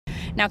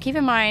Now, keep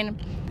in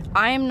mind,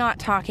 I am not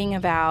talking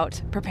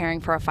about preparing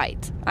for a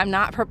fight. I'm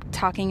not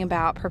talking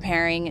about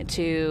preparing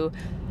to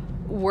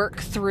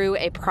work through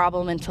a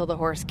problem until the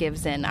horse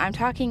gives in. I'm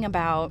talking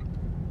about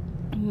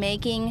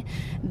making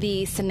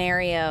the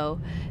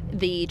scenario,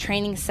 the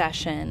training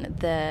session,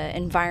 the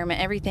environment,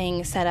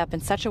 everything set up in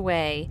such a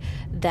way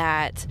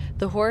that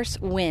the horse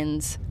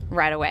wins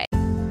right away.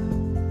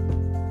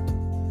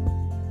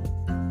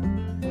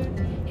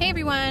 Hey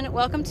everyone,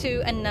 welcome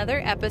to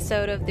another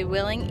episode of the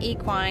Willing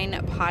Equine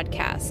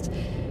podcast.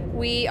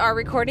 We are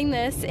recording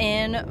this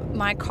in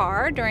my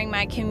car during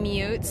my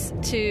commutes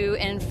to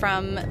and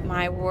from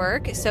my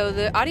work, so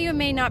the audio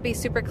may not be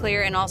super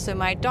clear, and also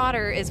my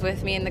daughter is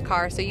with me in the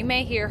car, so you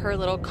may hear her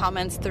little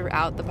comments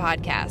throughout the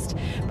podcast.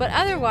 But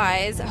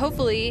otherwise,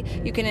 hopefully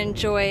you can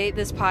enjoy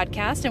this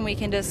podcast and we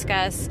can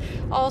discuss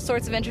all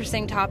sorts of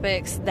interesting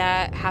topics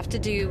that have to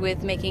do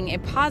with making a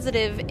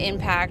positive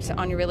impact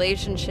on your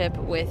relationship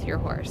with your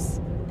horse.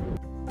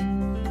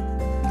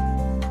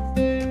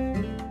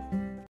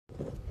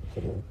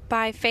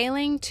 By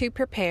failing to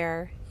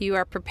prepare, you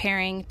are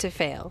preparing to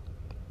fail.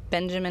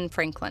 Benjamin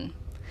Franklin.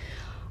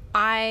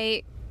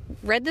 I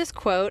read this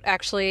quote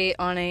actually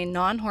on a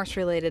non-horse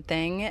related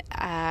thing.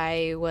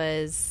 I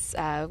was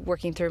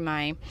working through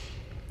my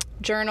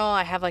journal.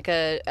 I have like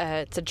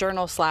it's a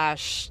journal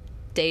slash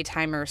day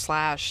timer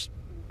slash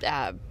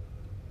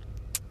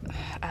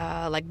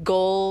like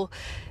goal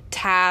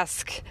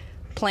task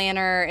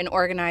planner and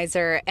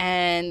organizer,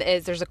 and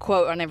there's a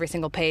quote on every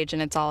single page,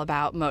 and it's all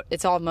about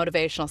it's all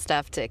motivational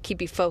stuff to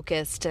keep you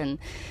focused and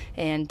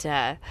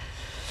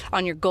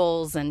on your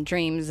goals and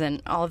dreams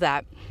and all of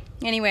that.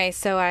 Anyway,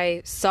 so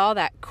I saw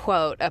that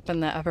quote up in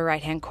the upper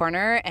right hand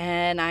corner,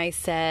 and I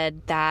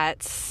said,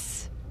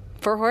 that's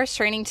for horse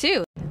training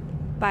too.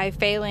 By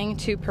failing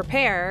to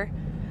prepare,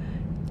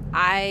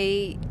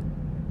 I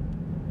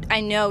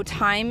know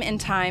time and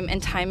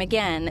time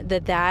again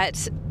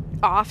that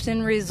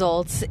often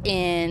results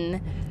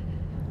in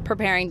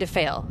preparing to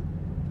fail.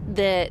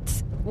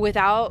 That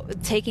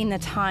without taking the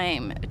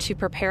time to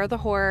prepare the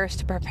horse,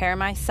 to prepare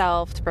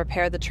myself, to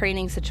prepare the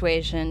training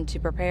situation,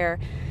 to prepare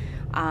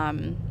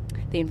the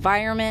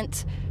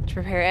environment, to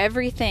prepare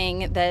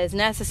everything that is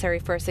necessary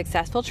for a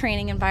successful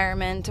training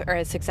environment or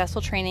a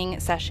successful training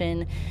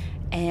session,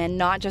 and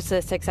not just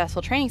a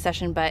successful training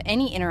session, but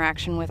any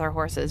interaction with our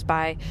horses,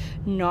 by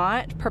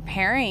not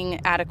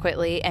preparing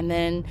adequately, and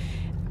then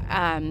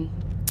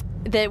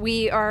that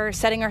we are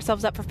setting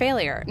ourselves up for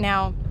failure.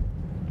 Now,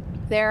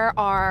 there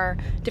are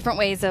different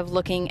ways of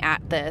looking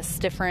at this,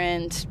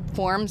 different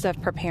forms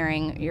of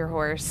preparing your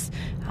horse.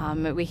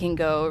 We can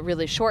go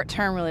really short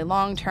term, really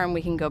long term.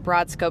 We can go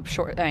broad scope,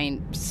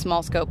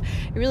 small scope.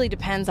 It really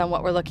depends on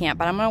what we're looking at.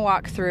 But I'm going to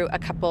walk through a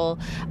couple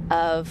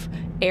of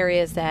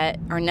areas that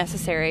are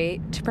necessary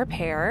to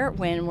prepare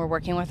when we're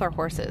working with our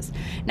horses.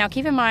 Now,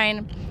 keep in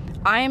mind,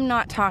 I am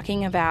not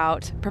talking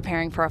about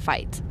preparing for a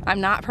fight.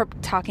 I'm not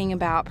talking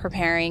about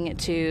preparing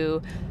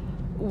to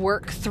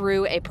work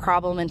through a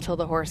problem until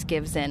the horse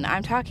gives in.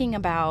 I'm talking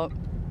about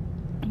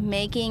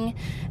making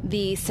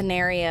the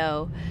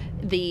scenario,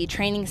 the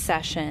training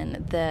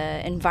session,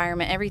 the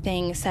environment,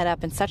 everything set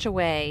up in such a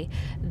way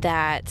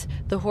that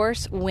the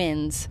horse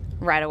wins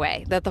right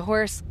away. That the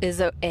horse is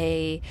that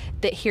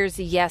hears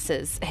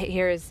yeses.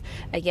 Here's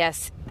a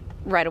yes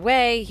right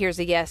away, here's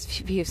a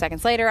yes a few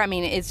seconds later. I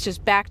mean, it's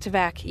just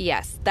back-to-back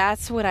yes.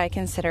 That's what I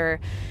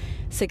consider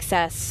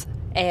success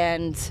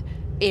and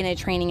in a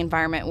training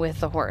environment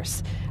with the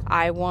horse.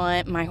 I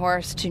want my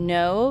horse to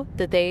know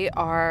that they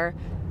are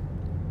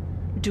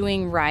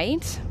doing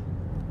right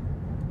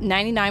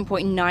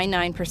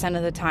 99.99%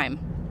 of the time.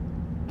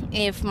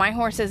 If my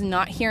horse is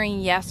not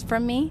hearing yes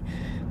from me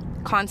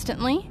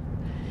constantly,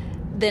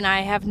 then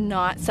I have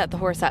not set the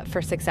horse up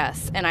for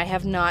success, and I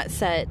have not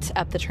set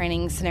up the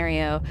training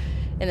scenario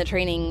in the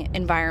training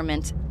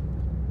environment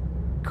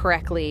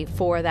correctly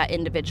for that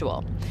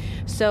individual.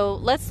 So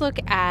let's look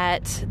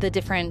at the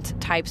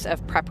different types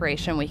of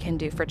preparation we can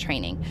do for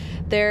training.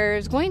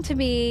 There's going to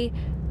be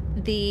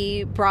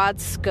the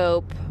broad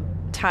scope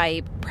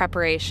type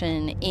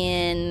preparation,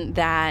 in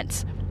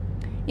that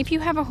if you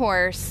have a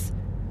horse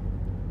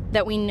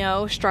that we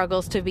know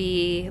struggles to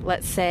be,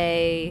 let's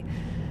say,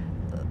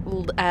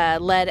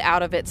 led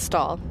out of its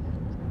stall,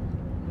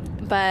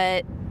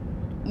 but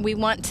we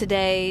want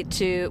today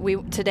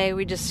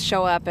we just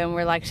show up and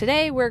we're like,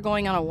 today we're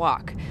going on a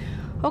walk.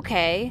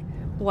 Okay,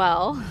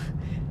 well,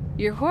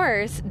 your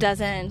horse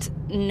doesn't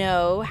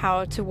know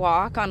how to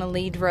walk on a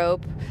lead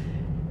rope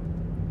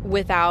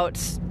without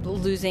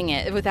losing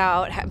it,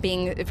 without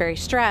being very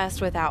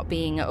stressed, without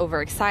being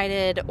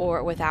overexcited,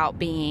 or without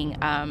being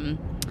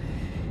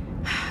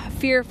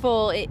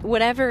fearful,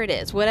 whatever it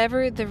is,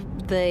 whatever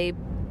the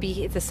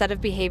set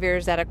of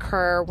behaviors that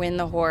occur when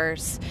the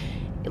horse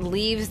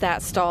leaves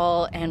that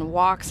stall and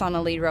walks on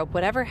a lead rope,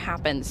 whatever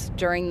happens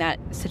during that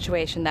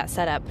situation, that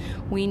setup,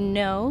 we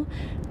know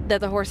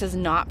that the horse is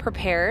not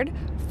prepared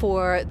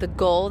for the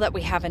goal that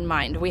we have in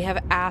mind. We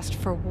have asked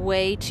for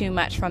way too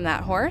much from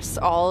that horse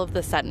all of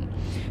the sudden.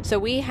 So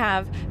we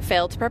have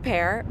failed to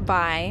prepare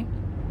by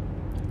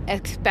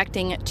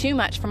expecting too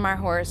much from our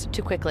horse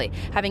too quickly,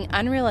 having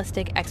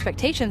unrealistic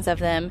expectations of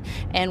them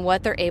and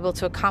what they're able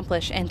to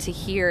accomplish, and to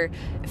hear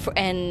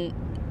and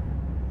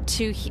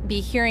to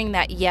be hearing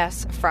that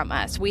yes from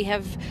us. We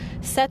have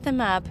set them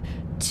up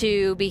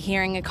to be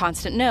hearing a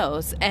constant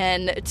no's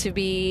and to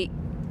be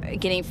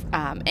getting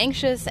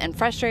anxious and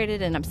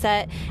frustrated and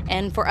upset.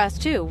 And for us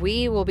too,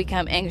 we will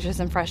become anxious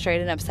and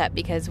frustrated and upset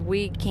because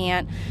we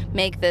can't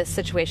make this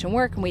situation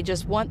work, and we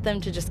just want them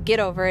to just get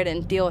over it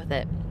and deal with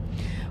it.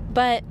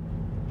 But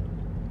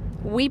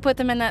we put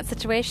them in that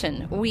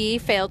situation. We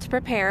failed to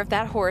prepare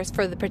that horse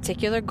for the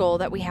particular goal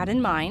that we had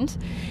in mind,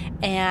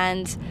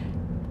 and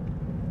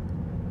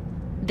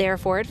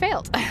therefore it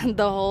failed.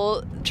 The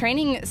whole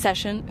training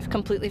session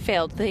completely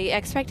failed. The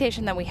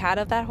expectation that we had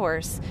of that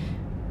horse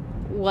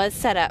was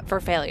set up for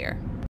failure.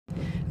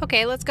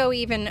 Okay, let's go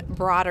even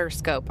broader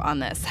scope on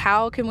this.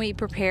 How can we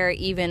prepare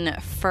even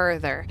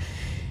further?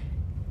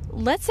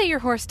 Let's say your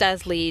horse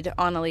does lead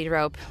on a lead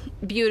rope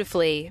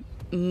beautifully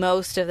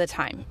most of the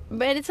time,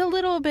 but it's a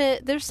little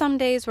bit, there's some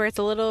days where it's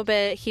a little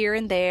bit here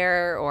and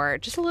there, or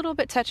just a little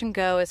bit touch and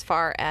go as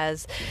far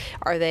as,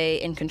 are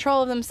they in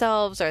control of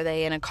themselves? Are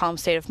they in a calm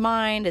state of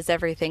mind? Is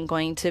everything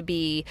going to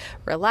be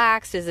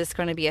relaxed? Is this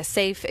going to be a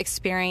safe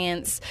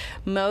experience?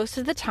 Most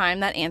of the time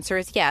that answer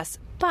is yes,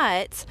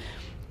 but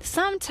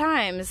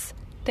sometimes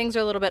things are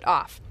a little bit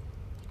off.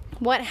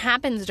 What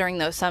happens during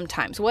those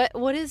sometimes?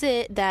 What is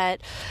it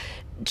that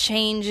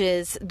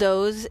changes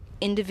those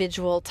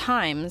individual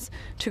times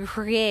to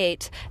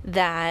create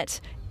that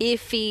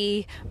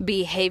iffy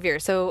behavior?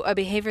 So a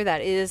behavior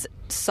that is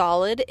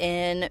solid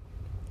in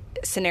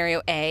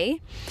scenario A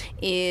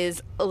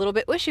is a little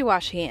bit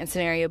wishy-washy in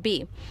scenario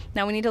B.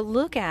 Now we need to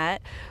look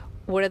at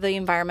what are the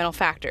environmental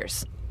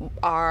factors.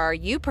 Are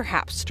you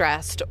perhaps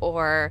stressed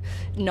or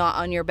not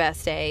on your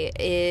best day?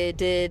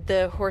 Did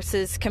the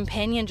horse's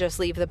companion just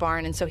leave the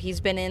barn, and so he's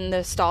been in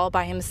the stall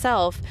by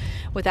himself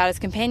without his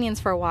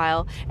companions for a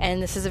while,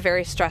 and this is a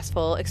very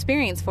stressful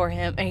experience for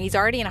him, and he's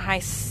already in a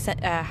he's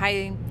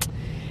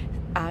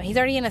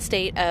already in a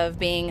state of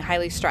being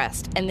highly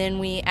stressed, and then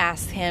we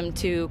ask him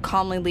to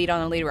calmly lead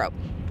on a lead rope.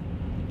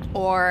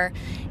 Or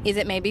is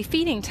it maybe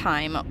feeding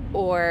time?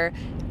 Or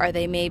are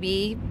they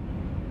maybe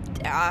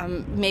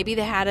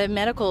they had a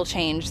medical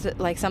change,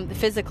 like something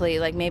physically,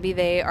 like maybe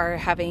they are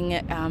having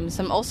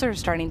some ulcers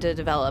starting to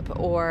develop,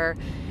 or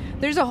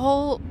there's a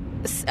whole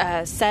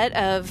set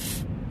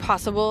of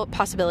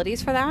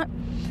possibilities for that.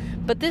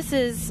 But this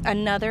is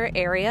another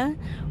area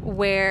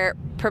where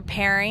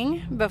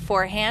preparing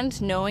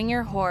beforehand, knowing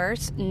your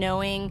horse,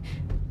 knowing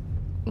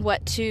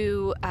what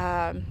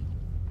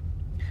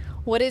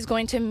is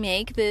going to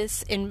make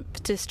this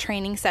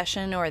training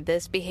session or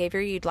this behavior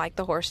you'd like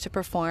the horse to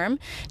perform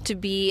to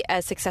be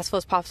as successful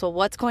as possible.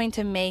 What's going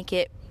to make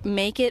it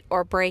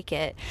or break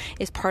it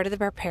is part of the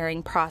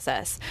preparing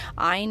process.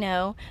 I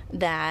know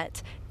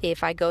that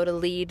if I go to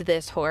lead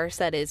this horse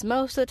that is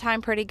most of the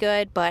time pretty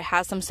good but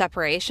has some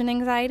separation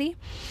anxiety,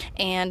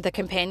 and the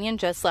companion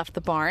just left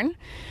the barn,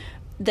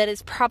 that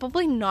is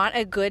probably not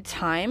a good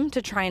time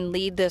to try and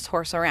lead this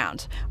horse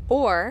around.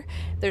 Or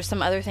there's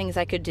some other things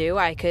I could do.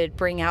 I could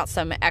bring out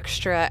some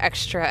extra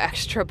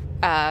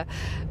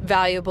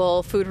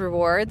valuable food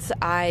rewards.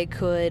 I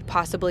could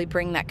possibly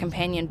bring that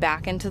companion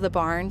back into the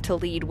barn to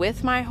lead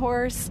with my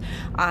horse.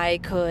 I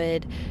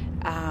could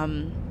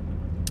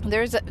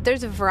there's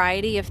a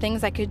variety of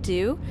things I could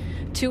do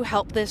to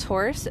help this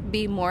horse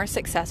be more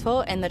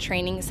successful and the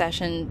training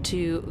session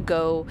to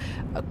go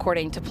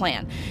according to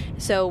plan.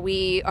 So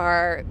we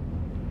are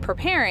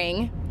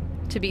preparing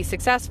to be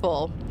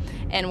successful,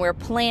 and we're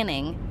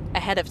planning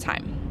ahead of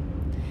time.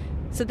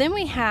 So then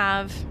we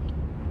have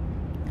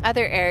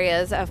other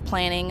areas of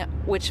planning,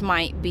 which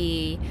might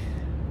be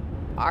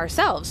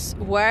ourselves.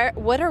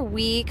 What are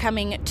we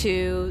coming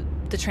to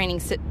the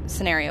training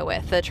scenario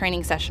with, the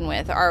training session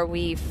with? Are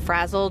we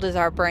frazzled? Is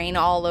our brain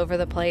all over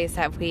the place?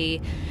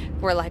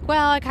 We're like,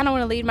 well, I kind of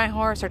want to lead my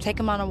horse or take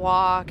him on a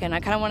walk, and I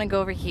kind of want to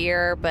go over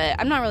here, but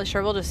I'm not really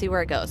sure. We'll just see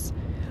where it goes.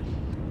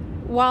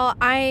 While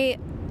I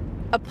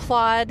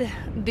applaud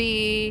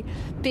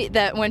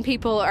that when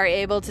people are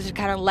able to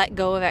kind of let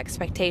go of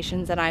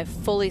expectations, and I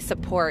fully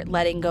support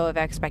letting go of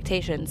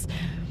expectations,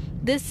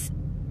 this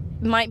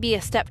might be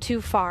a step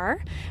too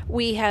far.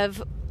 We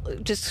have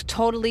just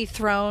totally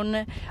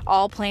thrown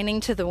all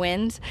planning to the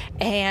wind,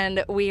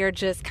 and we are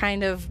just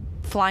kind of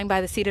flying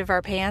by the seat of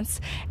our pants,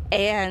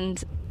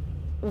 and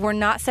we're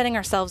not setting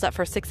ourselves up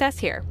for success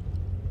here.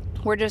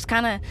 We're just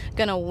kind of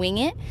gonna wing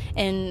it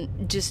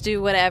and just do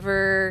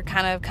whatever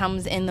kind of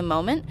comes in the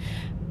moment.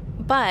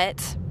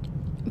 But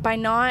by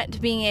not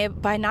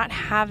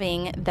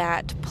having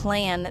that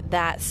plan,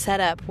 that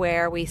setup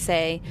where we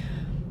say,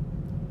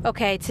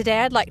 okay, today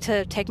I'd like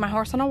to take my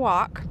horse on a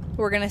walk.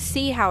 We're going to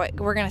see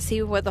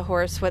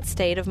what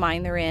state of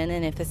mind they're in,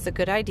 and if it's a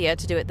good idea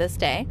to do it this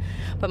day.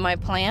 But my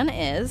plan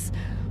is,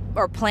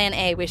 or plan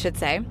A, we should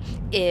say,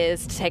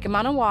 is to take them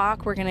on a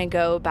walk. We're going to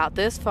go about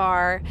this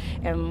far,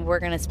 and we're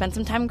going to spend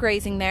some time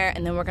grazing there,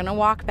 and then we're going to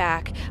walk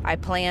back. I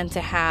plan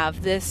to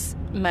have this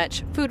many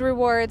food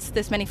rewards,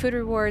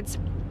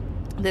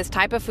 this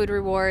type of food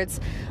rewards.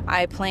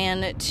 I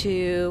plan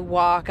to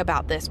walk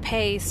about this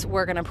pace.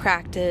 We're going to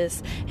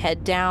practice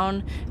head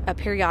down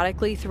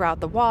periodically throughout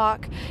the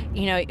walk,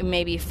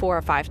 maybe 4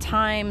 or 5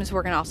 times.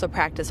 We're going to also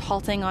practice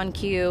halting on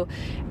cue,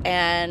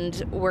 and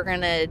we're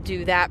going to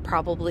do that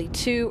probably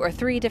 2 or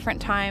 3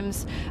 different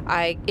times.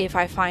 If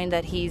I find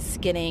that he's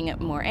getting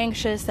more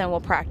anxious, then we'll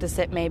practice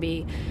it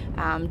maybe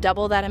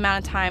double that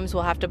amount of times.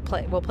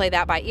 We'll play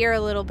that by ear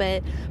a little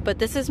bit, but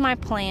this is my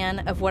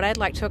plan of what I'd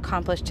like to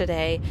accomplish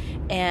today.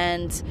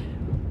 And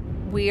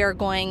we are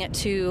going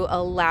to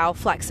allow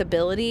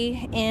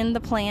flexibility in the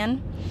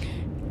plan.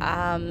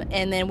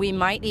 And then we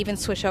might even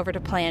switch over to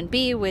plan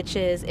B, which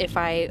is if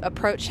I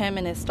approach him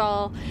in his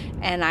stall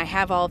and I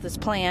have all of this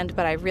planned,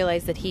 but I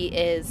realize that he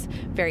is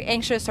very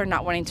anxious or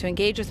not wanting to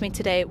engage with me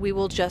today, we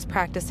will just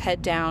practice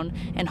head down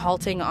and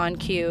halting on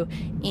cue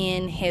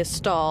in his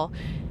stall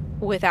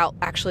without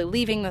actually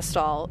leaving the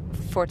stall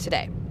for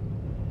today.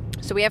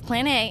 So we have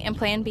plan A and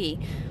plan B.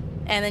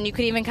 And then you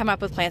could even come up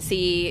with plan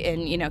C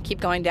and, keep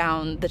going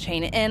down the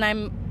chain.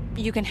 And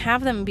you can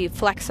have them be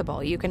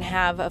flexible. You can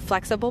have a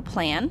flexible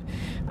plan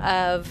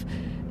of,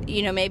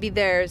 maybe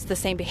there's the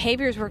same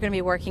behaviors we're going to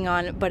be working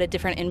on, but a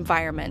different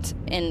environment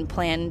in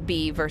plan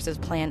B versus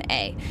plan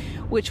A,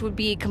 which would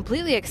be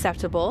completely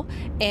acceptable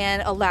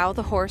and allow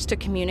the horse to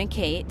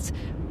communicate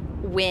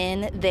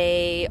when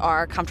they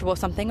are comfortable with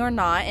something or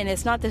not. And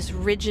it's not this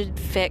rigid,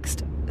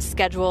 fixed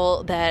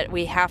schedule that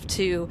we have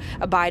to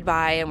abide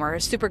by, and we're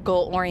super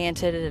goal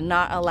oriented and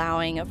not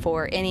allowing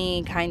for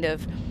any kind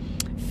of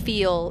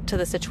feel to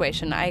the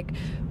situation. I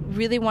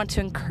really want to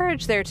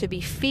encourage there to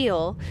be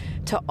feel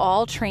to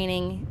all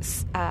training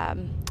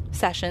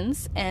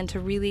sessions, and to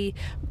really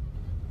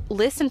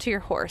listen to your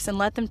horse and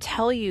let them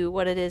tell you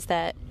what it is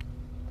that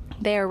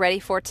they are ready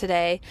for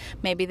today.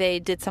 Maybe they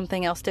did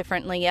something else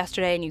differently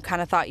yesterday and you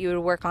kind of thought you would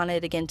work on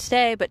it again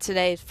today, but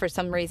today for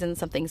some reason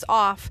something's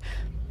off.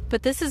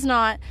 But this is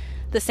not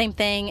the same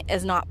thing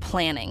as not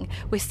planning.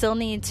 We still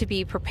need to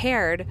be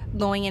prepared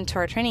going into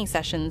our training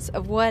sessions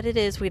of what it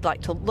is we'd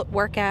like to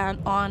work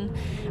on,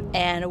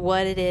 and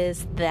what it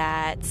is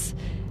that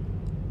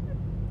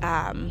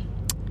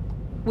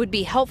would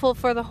be helpful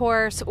for the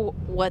horse,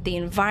 what the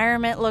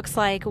environment looks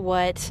like,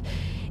 what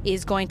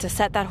is going to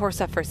set that horse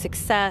up for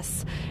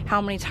success,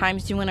 how many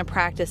times do you want to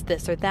practice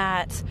this or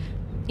that.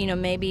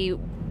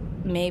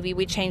 Maybe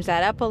we change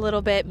that up a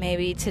little bit.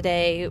 Maybe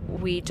today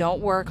we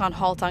don't work on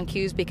halt on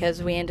cues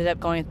because we ended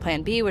up going with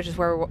plan B, which is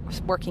where we're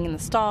working in the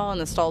stall,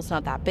 and the stall's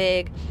not that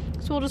big.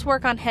 So we'll just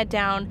work on head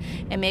down,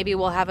 and maybe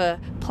we'll have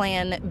a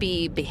plan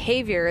B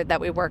behavior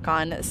that we work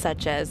on,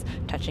 such as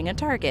touching a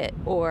target,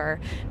 or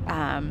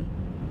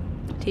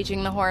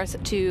teaching the horse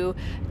to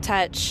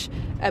touch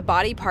a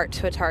body part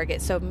to a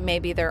target. So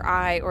maybe their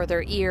eye or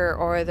their ear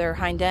or their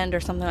hind end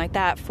or something like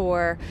that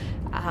for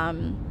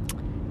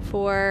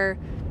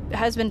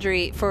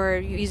husbandry,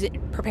 for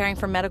preparing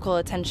for medical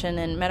attention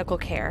and medical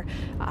care.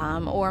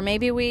 Or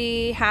maybe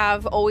we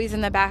have always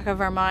in the back of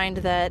our mind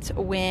that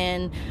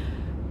when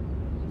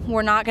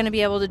we're not going to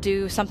be able to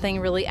do something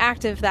really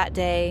active that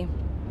day,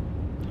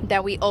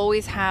 that we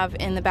always have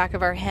in the back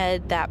of our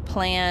head that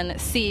plan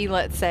C,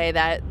 let's say,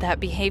 that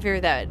behavior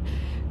that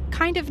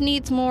kind of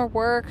needs more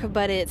work,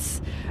 but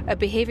it's a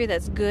behavior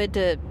that's good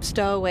to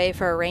stow away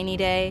for a rainy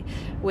day,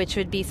 which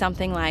would be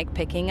something like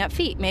picking up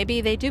feet. Maybe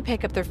they do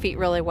pick up their feet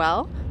really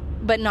well,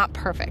 but not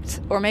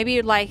perfect. Or maybe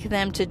you'd like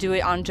them to do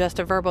it on just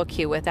a verbal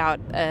cue without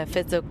a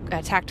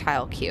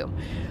tactile cue.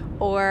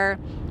 Or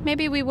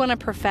maybe we want to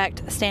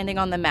perfect standing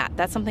on the mat.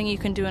 That's something you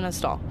can do in a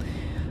stall.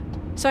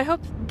 So I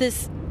hope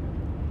this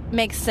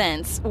makes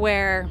sense,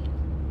 where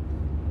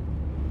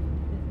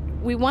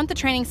we want the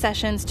training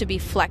sessions to be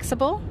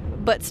flexible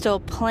but still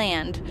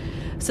planned,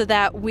 so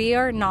that we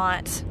are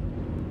not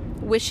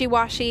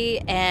wishy-washy,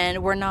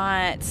 and we're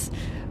not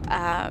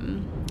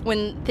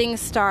when things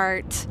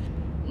start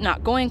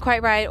not going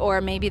quite right,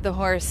 or maybe the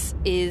horse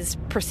is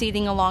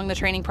proceeding along the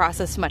training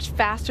process much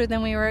faster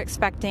than we were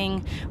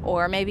expecting,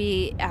 or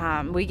maybe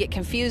we get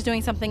confused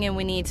doing something and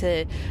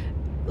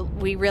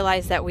we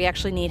realize that we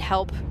actually need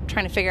help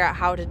trying to figure out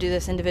how to do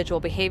this individual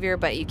behavior,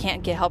 but you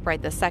can't get help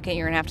right this second.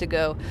 You're going to have to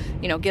go,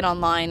 get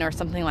online or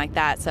something like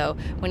that. So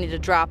we need to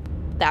drop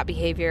that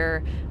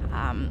behavior,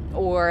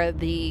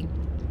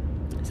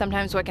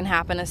 sometimes what can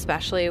happen,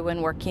 especially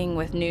when working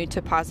with new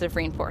to positive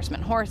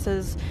reinforcement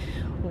horses,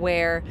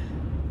 where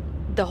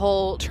the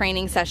whole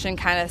training session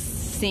kind of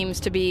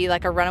seems to be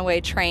like a runaway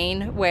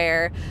train,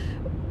 where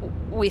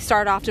we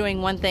start off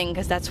doing one thing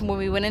because that's when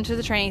we went into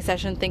the training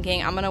session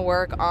thinking, I'm going to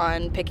work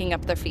on picking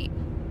up their feet.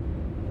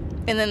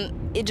 And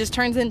then it just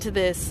turns into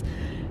this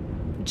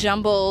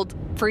jumbled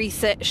free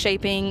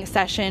shaping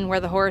session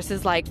where the horse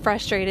is like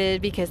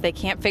frustrated because they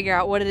can't figure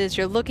out what it is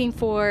you're looking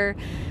for,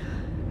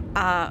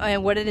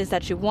 and what it is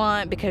that you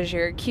want, because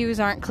your cues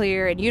aren't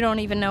clear and you don't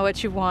even know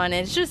what you want.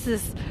 And it's just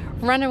this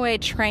runaway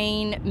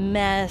train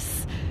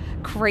mess,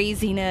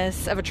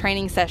 craziness of a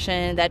training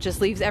session that just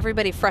leaves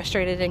everybody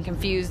frustrated and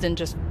confused and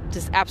just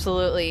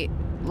absolutely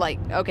like,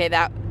 okay,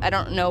 that I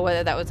don't know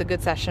whether that was a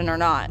good session or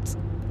not.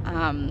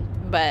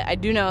 but I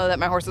do know that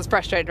my horse is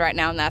frustrated right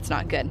now, and that's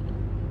not good.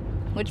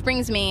 Which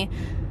brings me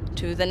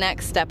to the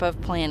next step of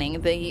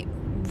planning, the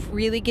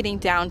really getting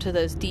down to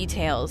those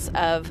details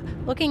of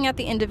looking at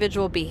the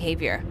individual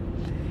behavior.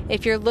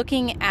 If you're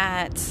looking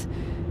at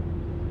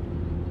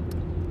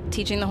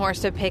teaching the horse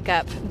to pick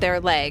up their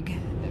leg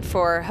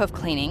for hoof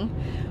cleaning,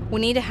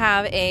 we need to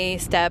have a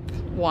step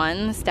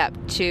 1, step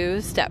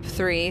 2, step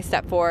 3,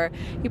 step 4.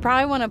 You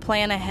probably want to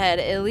plan ahead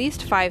at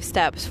least 5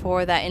 steps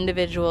for that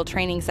individual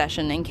training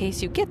session in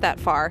case you get that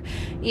far.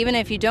 Even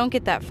if you don't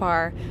get that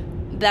far,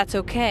 that's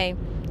okay.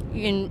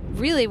 And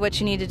really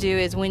what you need to do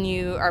is when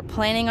you are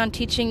planning on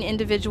teaching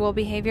individual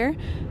behavior,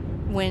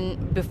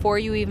 before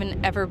you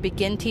even ever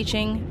begin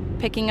teaching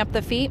picking up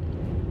the feet,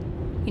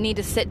 you need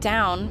to sit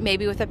down,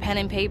 maybe with a pen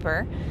and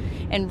paper,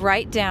 and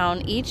write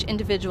down each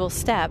individual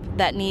step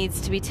that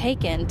needs to be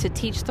taken to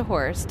teach the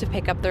horse to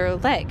pick up their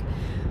leg.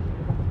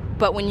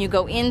 But when you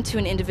go into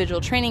an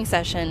individual training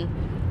session,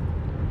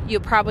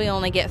 you'll probably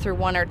only get through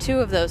 1 or 2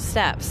 of those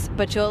steps,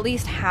 but you'll at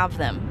least have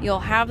them. You'll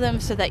have them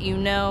so that you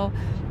know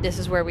this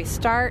is where we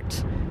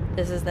start,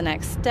 this is the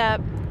next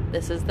step,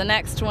 this is the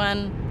next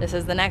one, this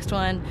is the next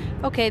one.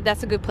 Okay,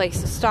 that's a good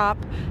place to stop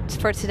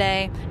for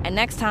today, and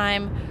next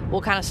time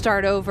we'll kind of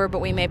start over, but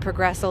we may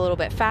progress a little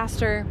bit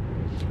faster,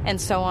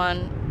 and so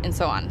on and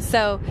so on.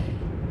 So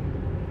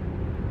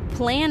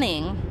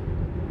planning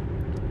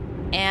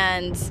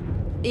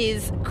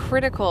is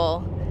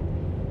critical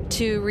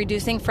to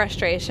reducing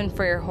frustration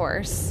for your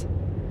horse,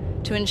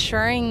 to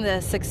ensuring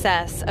the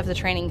success of the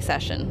training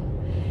session,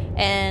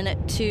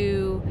 and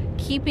to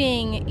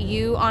keeping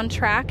you on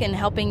track and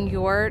helping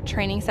your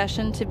training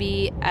session to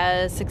be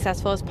as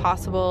successful as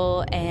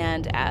possible,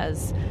 and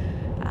as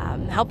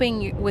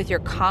helping you with your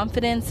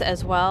confidence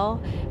as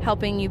well,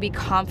 helping you be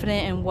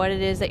confident in what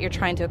it is that you're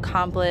trying to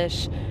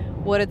accomplish.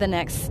 What are the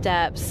next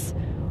steps?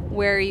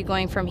 Where are you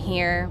going from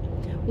here?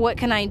 What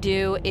can I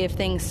do if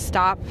things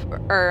stop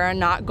or are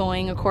not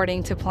going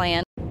according to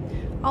plan?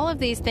 All of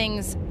these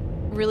things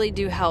really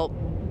do help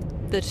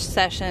the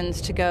sessions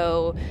to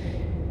go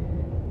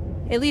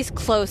at least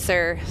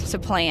closer to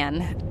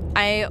plan.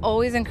 I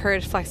always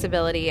encourage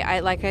flexibility.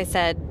 Like I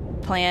said,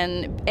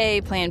 plan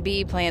A, plan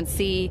B, plan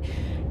C.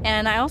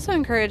 And I also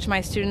encourage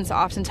my students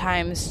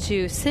oftentimes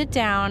to sit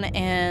down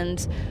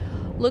and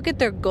look at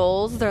their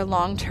goals, their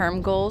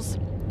long-term goals,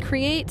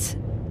 create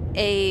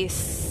a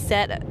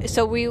set.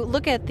 So we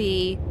look at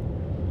the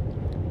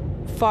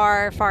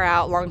far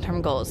out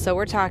long-term goals. So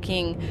we're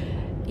talking,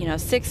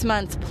 6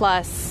 months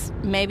plus,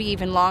 maybe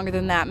even longer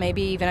than that,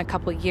 maybe even a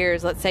couple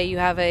years. Let's say you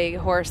have a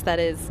horse that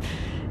is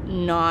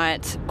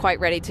not quite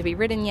ready to be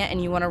ridden yet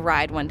and you want to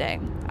ride one day.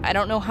 I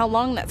don't know how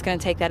long that's going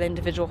to take that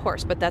individual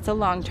horse, but that's a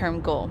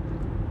long-term goal.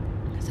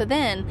 So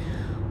then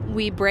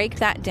we break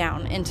that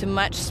down into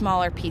much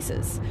smaller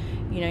pieces.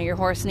 Your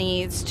horse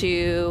needs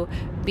to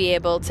be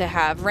able to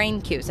have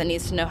rein cues. It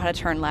needs to know how to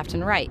turn left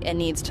and right. It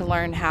needs to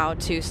learn how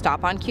to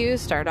stop on cue,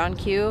 start on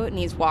cue. It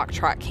needs walk,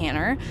 trot,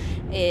 canter.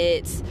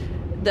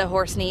 The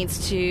horse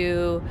needs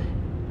to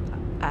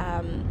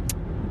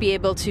be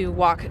able to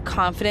walk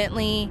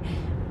confidently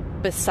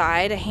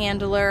beside a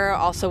handler,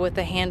 also with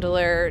the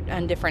handler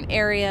in different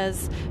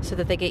areas, so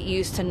that they get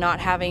used to not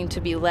having to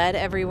be led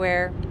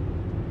everywhere.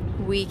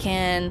 We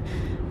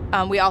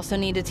also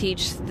need to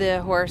teach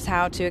the horse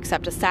how to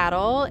accept a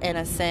saddle and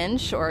a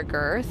cinch or a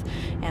girth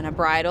and a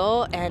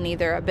bridle and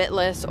either a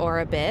bitless or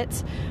a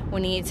bit.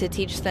 We need to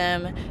teach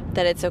them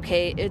that it's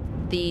okay,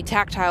 the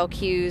tactile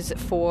cues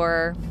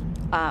or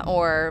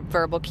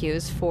verbal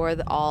cues for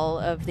all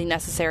of the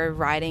necessary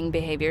riding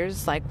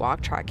behaviors like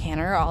walk, trot,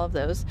 canter, all of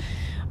those.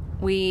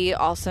 We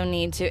also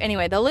need to,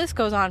 anyway, the list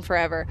goes on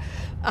forever,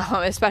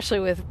 especially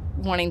with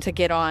wanting to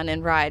get on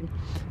and ride.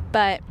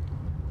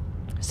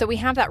 So we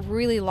have that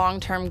really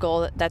long-term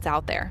goal that's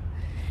out there,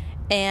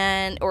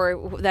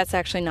 or that's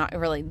actually not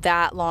really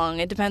that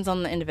long. It depends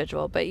on the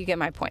individual, but you get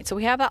my point. So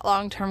we have that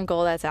long-term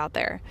goal that's out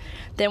there.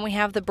 Then we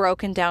have the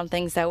broken down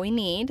things that we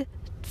need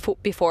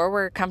before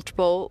we're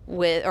comfortable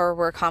with, or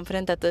we're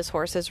confident that this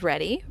horse is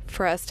ready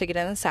for us to get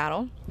in the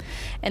saddle.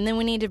 And then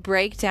we need to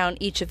break down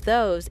each of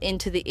those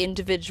into the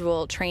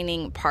individual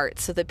training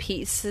parts. So the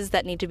pieces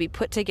that need to be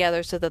put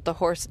together so that the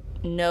horse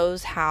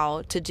knows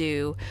how to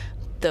do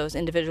those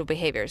individual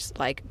behaviors,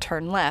 like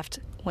turn left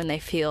when they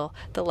feel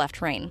the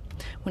left rein.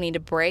 We need to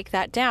break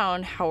that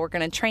down, how we're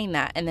going to train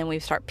that, and then we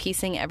start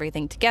piecing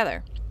everything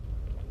together.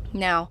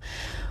 Now,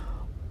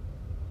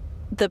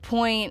 the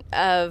point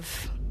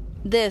of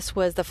this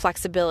was the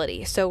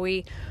flexibility. So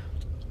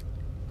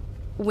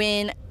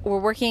when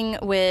I'm working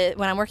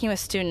with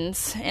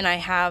students and I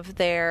have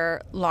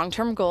their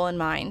long-term goal in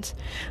mind,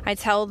 I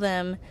tell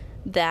them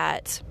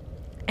that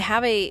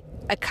have a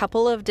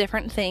couple of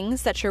different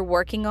things that you're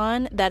working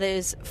on that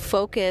is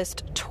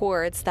focused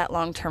towards that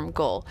long-term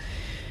goal.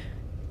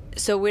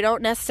 So we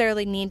don't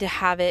necessarily need to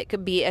have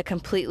it be a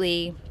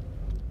completely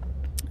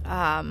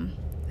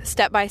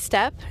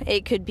step-by-step.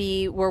 It could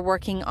be we're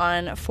working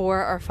on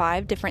 4 or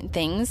 5 different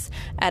things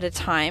at a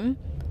time.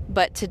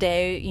 But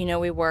today,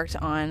 we worked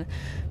on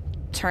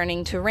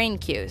turning to rein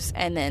cues.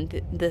 And then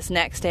this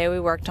next day we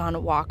worked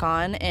on walk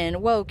on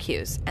and whoa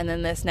cues. And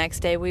then this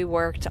next day we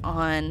worked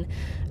on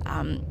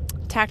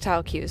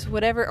tactile cues,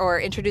 whatever, or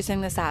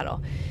introducing the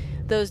saddle.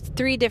 Those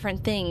 3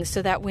 different things,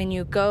 so that when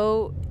you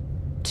go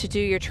to do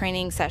your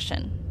training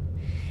session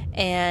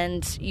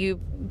and you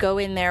go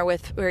in there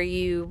with, or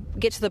you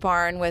get to the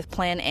barn with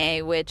plan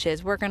A, which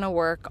is we're going to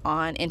work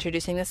on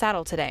introducing the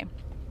saddle today.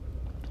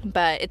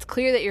 But it's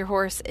clear that your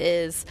horse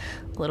is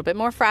a little bit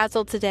more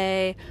frazzled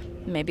today.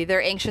 Maybe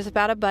they're anxious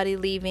about a buddy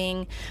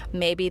leaving.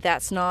 Maybe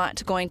that's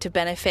not going to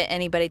benefit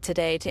anybody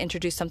today to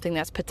introduce something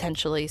that's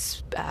potentially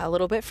a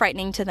little bit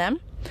frightening to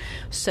them.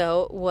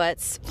 So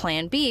what's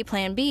plan B?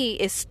 Plan B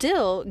is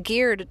still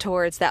geared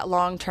towards that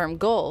long-term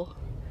goal,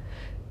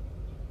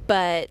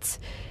 but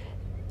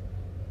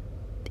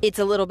it's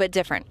a little bit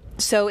different.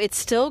 So it's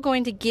still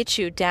going to get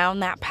you down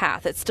that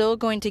path. It's still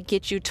going to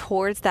get you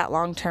towards that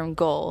long-term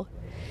goal,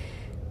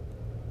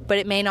 but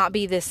it may not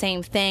be the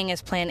same thing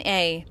as plan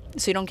A,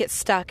 so you don't get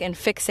stuck and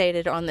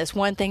fixated on this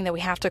one thing that we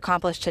have to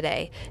accomplish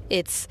today.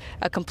 It's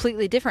a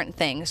completely different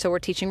thing. So we're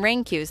teaching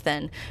rein cues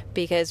then,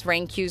 because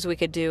rein cues we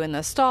could do in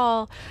the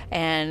stall,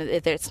 and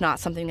if it's not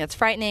something that's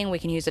frightening, we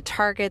can use a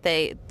target.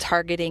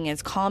 Targeting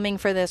is calming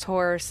for this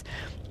horse.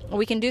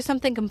 We can do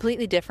something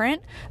completely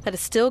different that is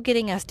still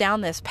getting us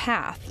down this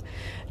path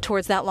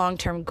towards that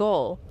long-term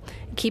goal,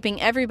 keeping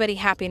everybody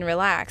happy and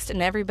relaxed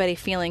and everybody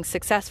feeling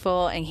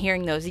successful and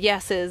hearing those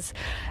yeses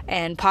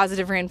and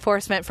positive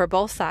reinforcement for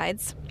both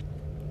sides.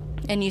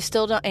 And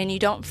you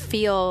don't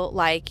feel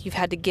like you've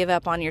had to give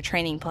up on your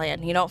training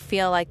plan. You don't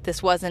feel like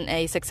this wasn't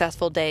a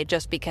successful day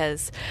just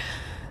because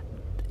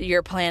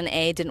your plan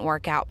A didn't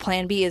work out.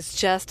 Plan B is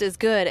just as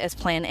good as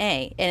plan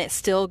A, and it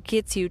still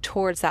gets you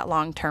towards that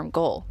long-term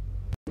goal.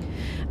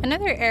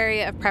 Another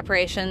area of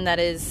preparation that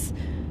is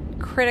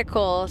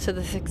critical to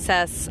the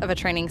success of a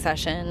training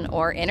session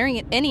or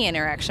any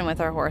interaction with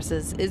our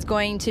horses is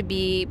going to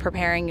be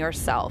preparing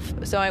yourself.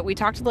 So we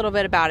talked a little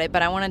bit about it,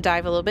 but I want to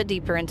dive a little bit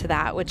deeper into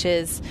that, which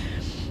is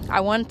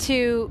I want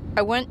you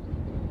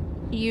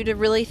to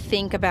really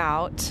think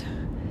about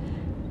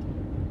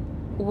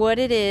what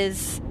it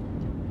is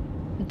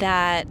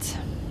that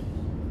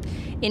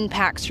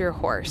impacts your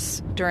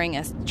horse during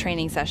a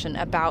training session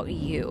about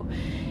you.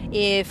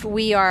 If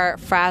we are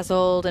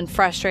frazzled and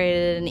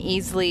frustrated and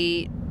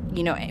easily,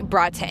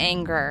 brought to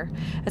anger,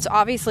 it's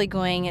obviously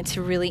going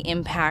to really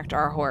impact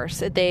our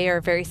horse. They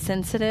are very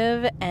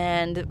sensitive,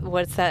 and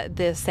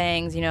the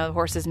sayings,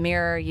 horses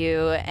mirror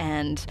you,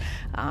 and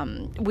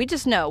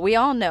we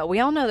all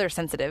know they're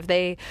sensitive.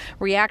 They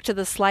react to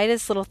the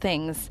slightest little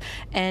things,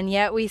 and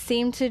yet we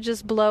seem to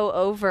just blow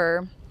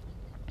over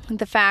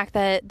the fact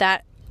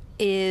that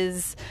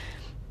is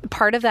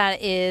part of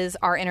that is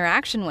our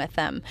interaction with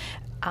them.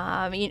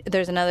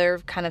 There's another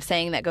kind of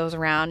saying that goes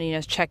around,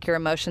 check your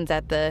emotions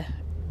at the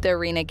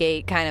arena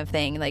gate kind of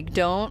thing. Like,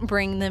 don't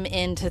bring them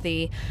into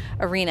the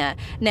arena.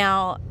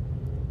 Now,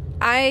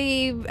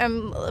 I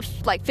am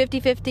like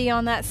 50-50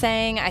 on that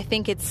saying. I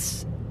think I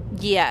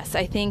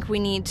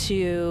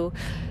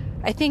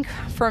think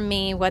for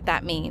me, what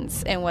that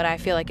means and what I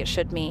feel like it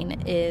should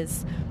mean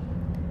is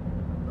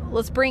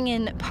let's bring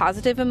in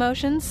positive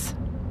emotions,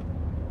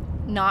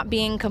 not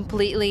being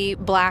completely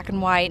black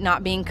and white,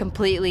 not being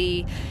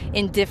completely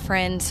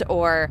indifferent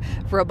or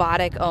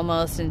robotic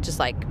almost, and just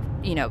like,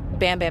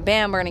 bam, bam,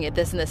 bam, we're going to get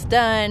this and this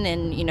done,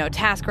 and,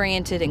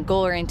 task-oriented and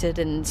goal-oriented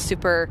and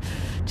super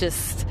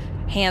just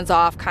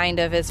hands-off kind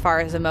of as far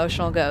as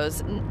emotional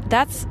goes.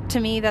 To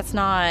me, that's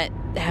not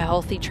a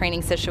healthy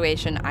training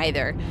situation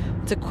either.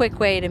 It's a quick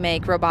way to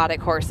make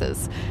robotic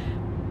horses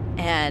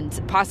and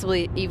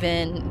possibly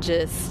even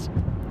just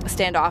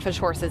standoffish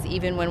horses,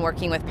 even when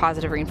working with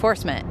positive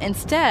reinforcement.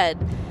 Instead,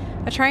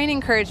 I try and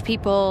encourage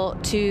people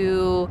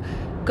to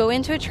go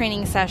into a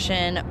training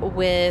session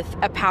with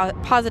a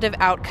positive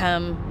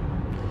outcome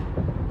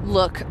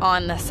look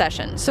on the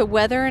session. So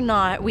whether or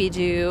not we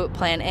do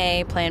plan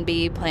A, plan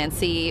B, plan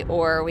C,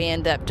 or we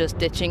end up just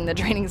ditching the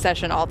training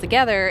session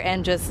altogether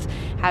and just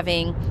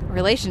having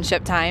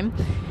relationship time,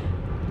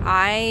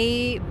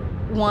 I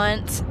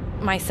want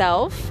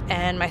myself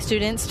and my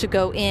students to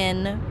go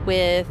in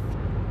with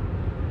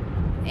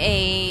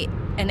an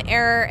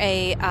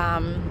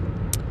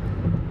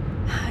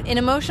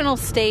emotional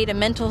state, a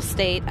mental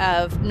state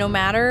of no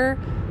matter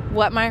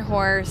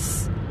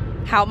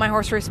how my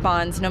horse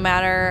responds, no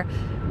matter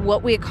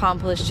what we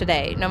accomplish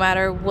today, no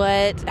matter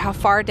how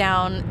far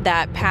down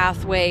that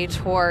pathway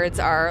towards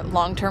our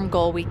long-term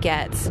goal we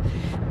get,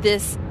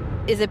 this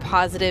is a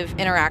positive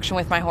interaction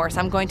with my horse.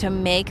 I'm going to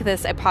make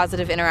this a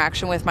positive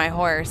interaction with my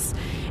horse,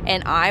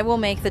 and I will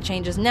make the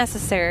changes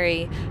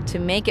necessary to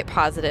make it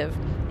positive.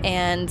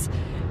 And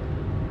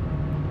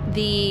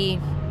the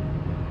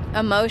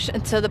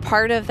emotion, so the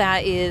part of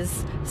that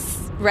is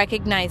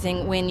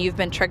recognizing when you've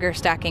been trigger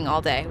stacking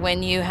all day,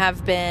 when you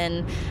have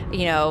been,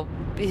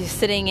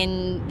 sitting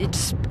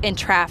in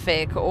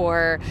traffic,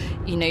 or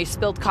you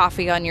spilled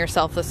coffee on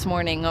yourself this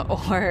morning,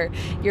 or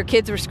your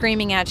kids were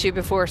screaming at you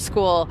before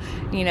school,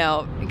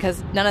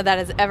 because none of that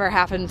has ever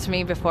happened to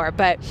me before.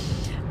 But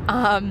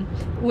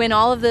when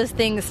all of those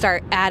things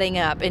start adding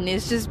up, and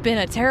it's just been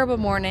a terrible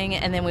morning,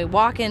 and then we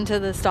walk into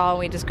the stall and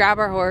we just grab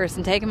our horse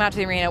and take him out to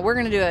the arena. We're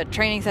going to do a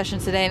training session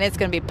today, and it's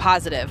going to be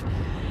positive.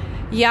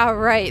 Yeah,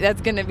 right.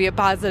 That's going to be a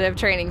positive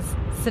training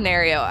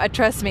scenario.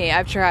 Trust me,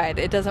 I've tried.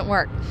 It doesn't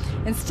work.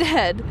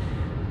 Instead,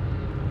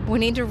 we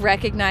need to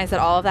recognize that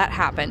all of that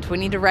happened. We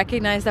need to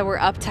recognize that we're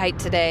uptight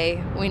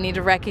today. We need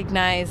to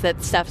recognize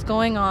that stuff's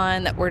going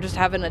on, that we're just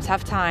having a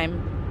tough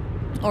time.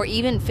 Or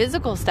even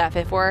physical stuff.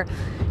 If we're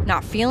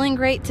not feeling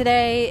great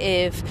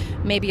today, if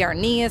maybe our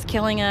knee is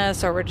killing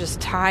us, or we're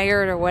just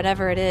tired, or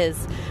whatever it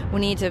is,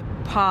 we need to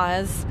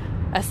pause,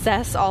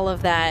 assess all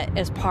of that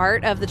as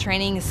part of the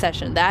training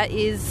session. That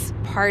is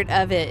part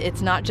of it.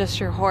 It's not just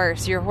your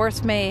horse. Your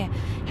horse may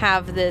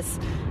have this,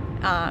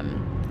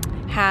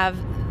 have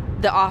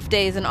the off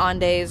days and on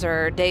days,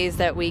 or days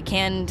that we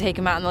can take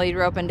him out in the lead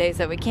rope and days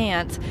that we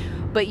can't.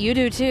 But you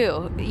do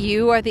too.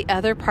 You are the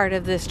other part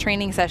of this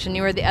training session.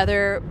 You are the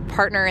other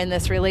partner in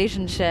this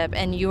relationship,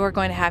 and you are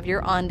going to have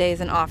your on days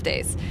and off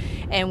days.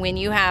 And when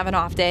you have an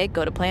off day,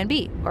 go to plan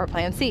B or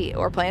plan C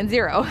or plan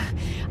 0,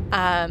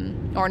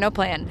 or no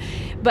plan.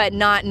 But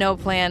not no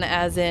plan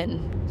as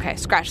in, okay,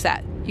 scratch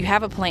that. You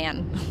have a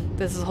plan.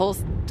 This is whole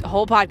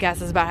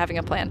podcast is about having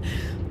a plan.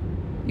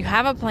 You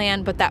have a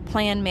plan, but that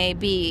plan may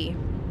be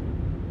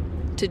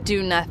to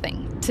do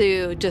nothing.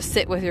 To just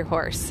sit with your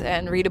horse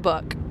and read a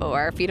book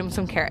or feed him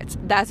some carrots.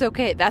 That's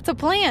okay. That's a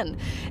plan.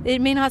 It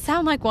may not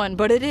sound like one,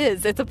 but it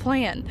is. It's a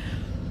plan.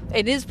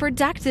 It is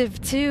productive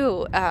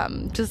too.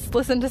 Just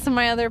listen to some of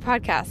my other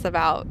podcasts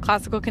about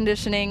classical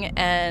conditioning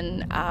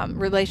and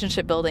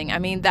relationship building. I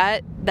mean,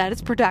 that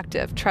is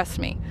productive. Trust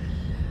me.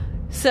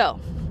 So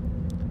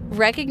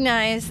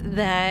recognize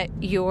that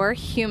you're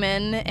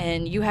human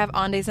and you have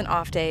on days and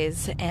off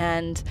days,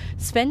 and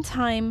spend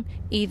time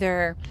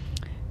either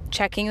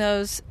checking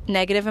those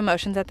negative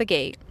emotions at the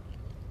gate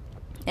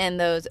and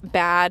those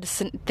bad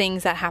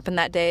things that happened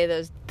that day,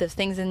 those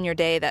things in your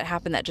day that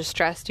happened that just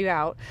stressed you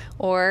out.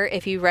 Or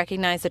if you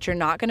recognize that you're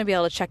not going to be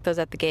able to check those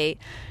at the gate,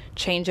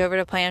 change over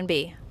to plan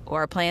B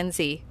or plan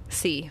C.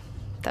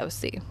 That was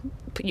C.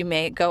 You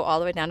may go all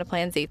the way down to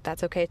plan Z.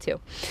 That's okay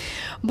too.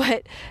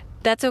 But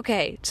that's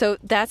okay. So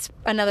that's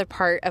another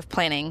part of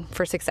planning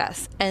for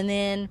success. And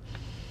then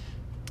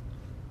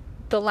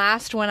the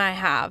last one I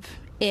have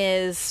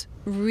is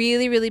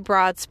really, really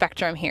broad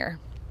spectrum here,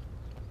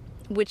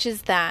 which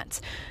is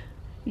that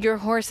your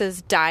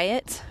horse's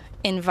diet,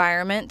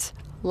 environment,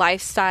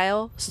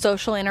 lifestyle,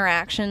 social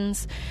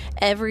interactions,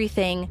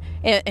 everything,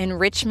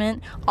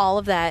 enrichment, all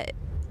of that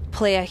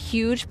play a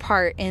huge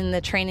part in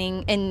the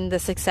training, in the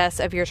success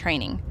of your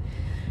training.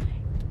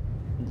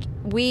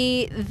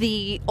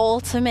 The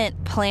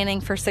ultimate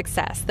planning for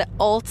success, the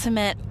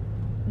ultimate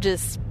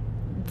just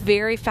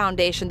very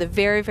foundation, the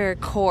very, very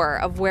core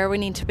of where we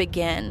need to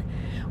begin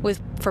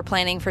for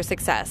planning for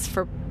success,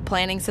 for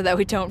planning so that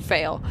we don't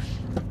fail,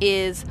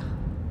 is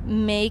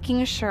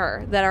making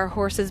sure that our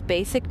horse's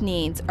basic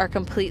needs are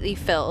completely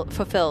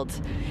fulfilled,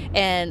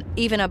 and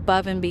even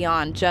above and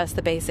beyond just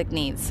the basic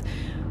needs.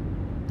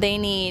 They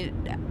need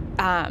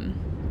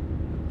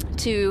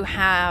to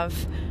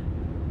have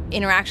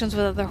interactions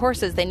with other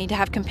horses. They need to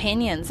have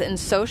companions and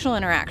social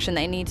interaction.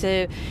 They need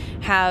to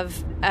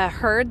have a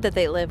herd that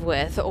they live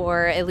with,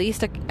 or at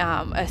least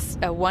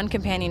a one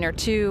companion or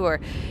two, or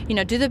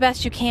do the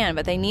best you can,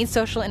 but they need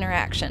social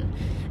interaction.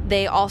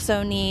 They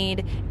also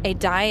need a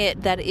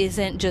diet that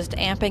isn't just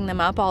amping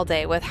them up all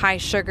day with high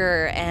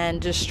sugar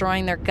and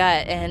destroying their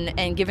gut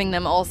and giving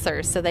them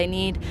ulcers. So they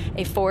need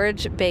a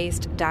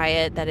forage-based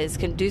diet that is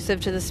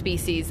conducive to the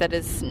species, that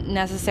is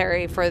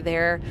necessary for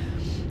their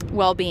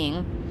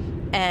well-being.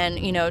 And,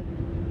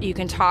 you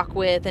can talk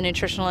with a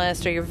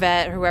nutritionalist or your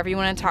vet or whoever you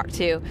want to talk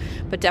to,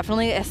 but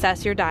definitely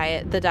assess your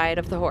diet, the diet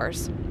of the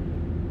horse.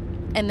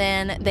 And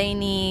then they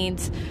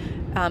need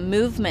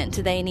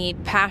movement. They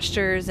need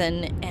pastures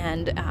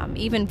and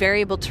even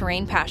variable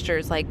terrain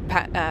pastures like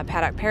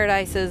paddock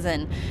paradises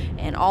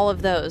and all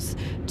of those,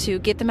 to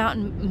get them out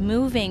and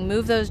moving,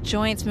 move those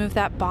joints, move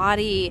that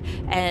body,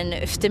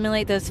 and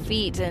stimulate those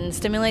feet and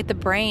stimulate the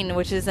brain,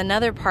 which is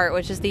another part,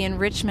 which is the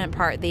enrichment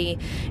part, the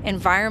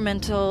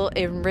environmental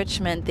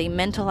enrichment, the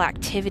mental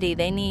activity.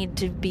 They need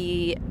to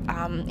be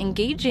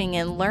engaging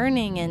and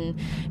learning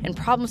and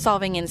problem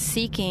solving and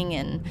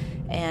seeking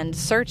and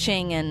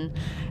searching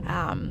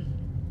and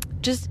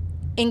just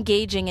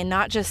engaging, and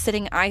not just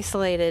sitting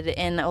isolated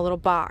in a little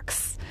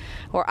box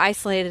or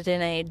isolated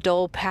in a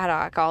dull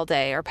paddock all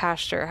day, or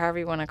pasture, however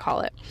you want to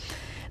call it.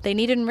 They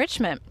need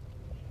enrichment.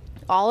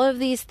 All of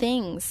these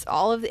things,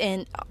 all of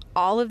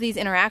these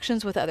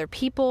interactions with other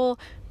people,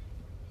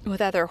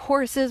 with other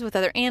horses, with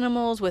other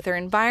animals, with their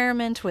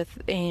environment,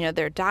 with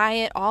their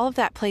diet, all of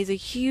that plays a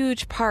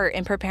huge part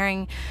in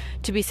preparing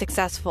to be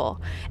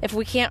successful. If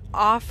we can't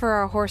offer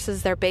our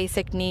horses their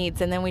basic needs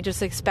and then we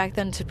just expect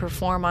them to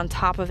perform on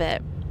top of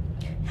it,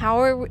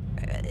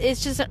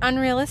 it's just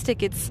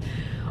unrealistic. It's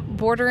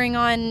bordering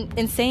on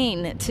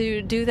insane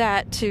to do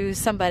that to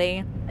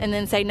somebody and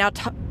then say, now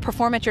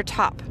perform at your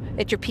top,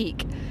 at your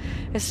peak.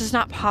 It's just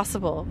not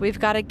possible. We've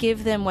got to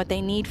give them what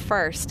they need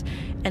first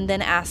and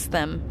then ask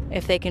them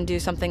if they can do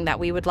something that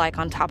we would like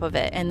on top of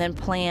it, and then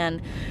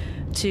plan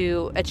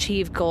to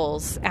achieve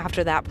goals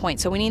after that point.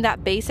 So we need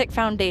that basic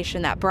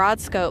foundation, that broad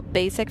scope,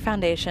 basic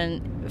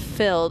foundation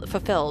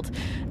fulfilled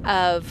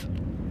of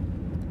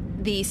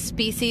the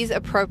species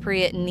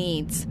appropriate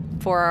needs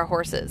for our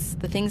horses,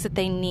 the things that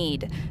they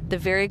need, the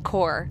very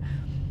core.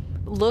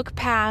 Look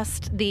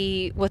past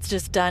what's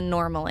just done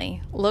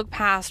normally. Look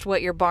past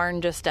what your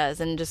barn just does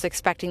and just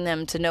expecting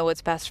them to know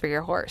what's best for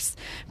your horse.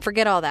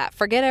 Forget all that.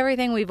 Forget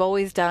everything we've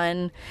always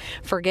done.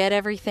 Forget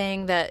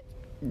everything that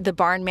the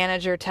barn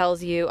manager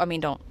tells you. I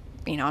mean,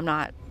 I'm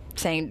not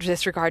saying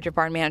disregard your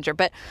barn manager,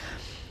 but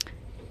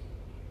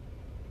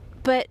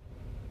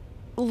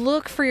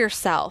look for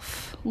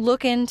yourself.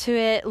 Look into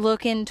it.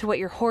 Look into what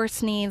your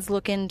horse needs.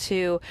 Look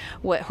into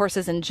what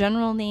horses in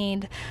general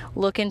need.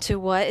 Look into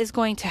what is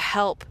going to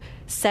help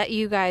set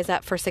you guys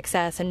up for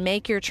success and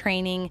make your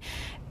training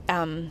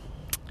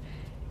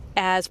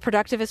as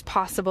productive as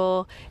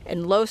possible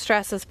and low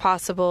stress as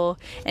possible,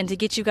 and to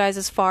get you guys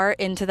as far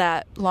into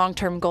that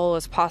long-term goal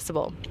as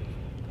possible.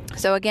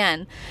 So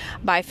again,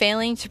 by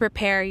failing to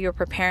prepare, you're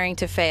preparing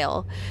to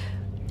fail.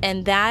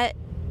 And that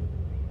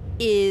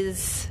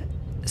is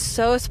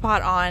so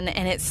spot on,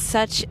 and it's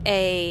such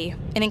it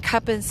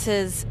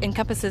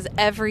encompasses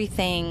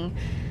everything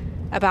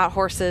about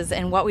horses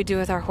and what we do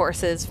with our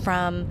horses,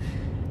 from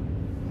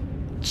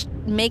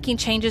making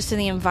changes to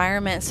the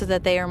environment so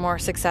that they are more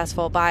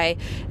successful, by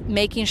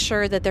making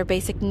sure that their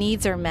basic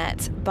needs are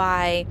met,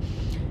 by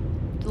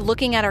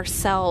looking at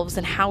ourselves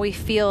and how we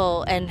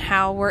feel and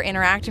how we're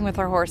interacting with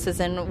our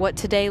horses and what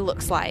today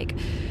looks like,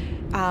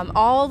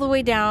 all the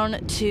way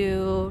down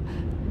to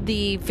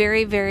the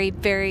very, very,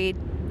 very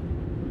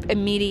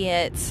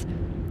immediate,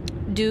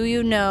 do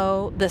you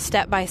know the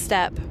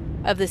step-by-step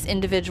of this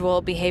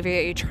individual behavior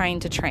that you're trying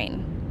to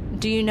train?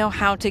 Do you know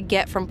how to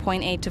get from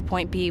point A to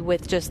point B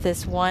with just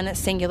this one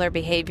singular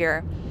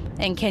behavior?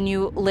 And can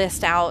you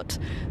list out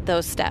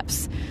those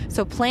steps?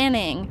 So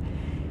planning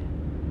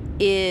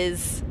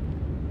is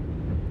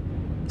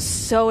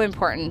so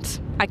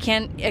important. I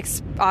can't,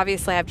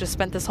 obviously I've just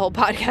spent this whole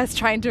podcast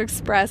trying to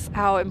express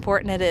how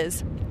important it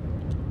is.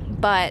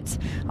 But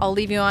I'll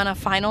leave you on a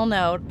final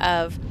note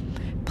of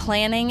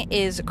planning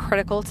is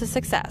critical to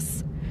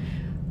success,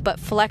 but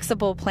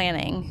flexible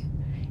planning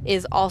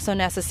is also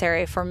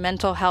necessary for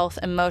mental health,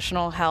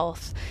 emotional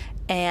health,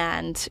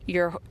 and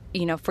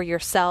for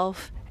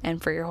yourself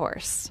and for your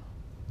horse.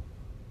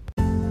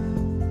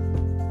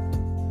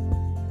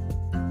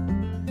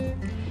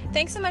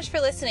 Thanks so much for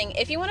listening.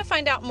 If you want to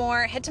find out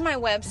more, head to my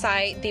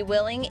website,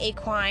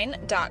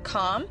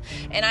 thewillingequine.com,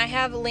 and I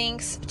have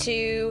links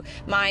to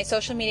my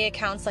social media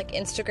accounts like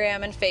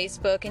Instagram and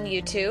Facebook and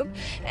YouTube.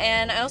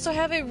 And I also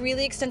have a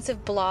really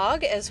extensive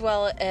blog as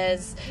well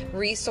as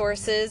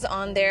resources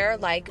on there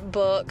like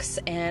books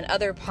and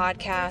other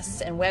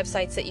podcasts and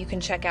websites that you can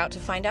check out to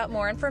find out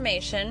more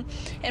information.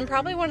 And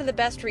probably one of the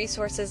best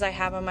resources I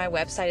have on my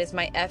website is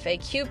my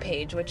FAQ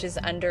page, which is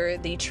under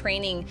the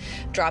training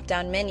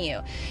drop-down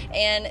menu.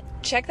 And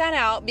check that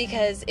out,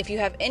 because if you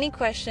have any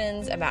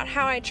questions about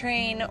how I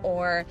train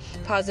or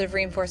positive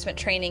reinforcement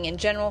training in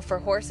general for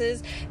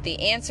horses, the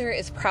answer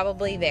is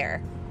probably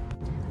there.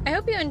 I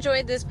hope you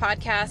enjoyed this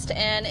podcast,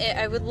 and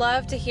I would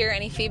love to hear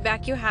any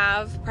feedback you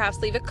have. Perhaps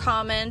leave a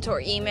comment or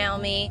email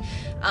me.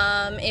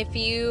 If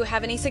you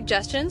have any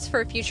suggestions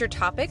for future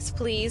topics,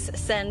 please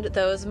send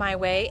those my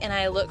way, and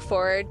I look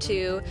forward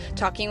to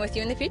talking with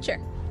you in the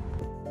future.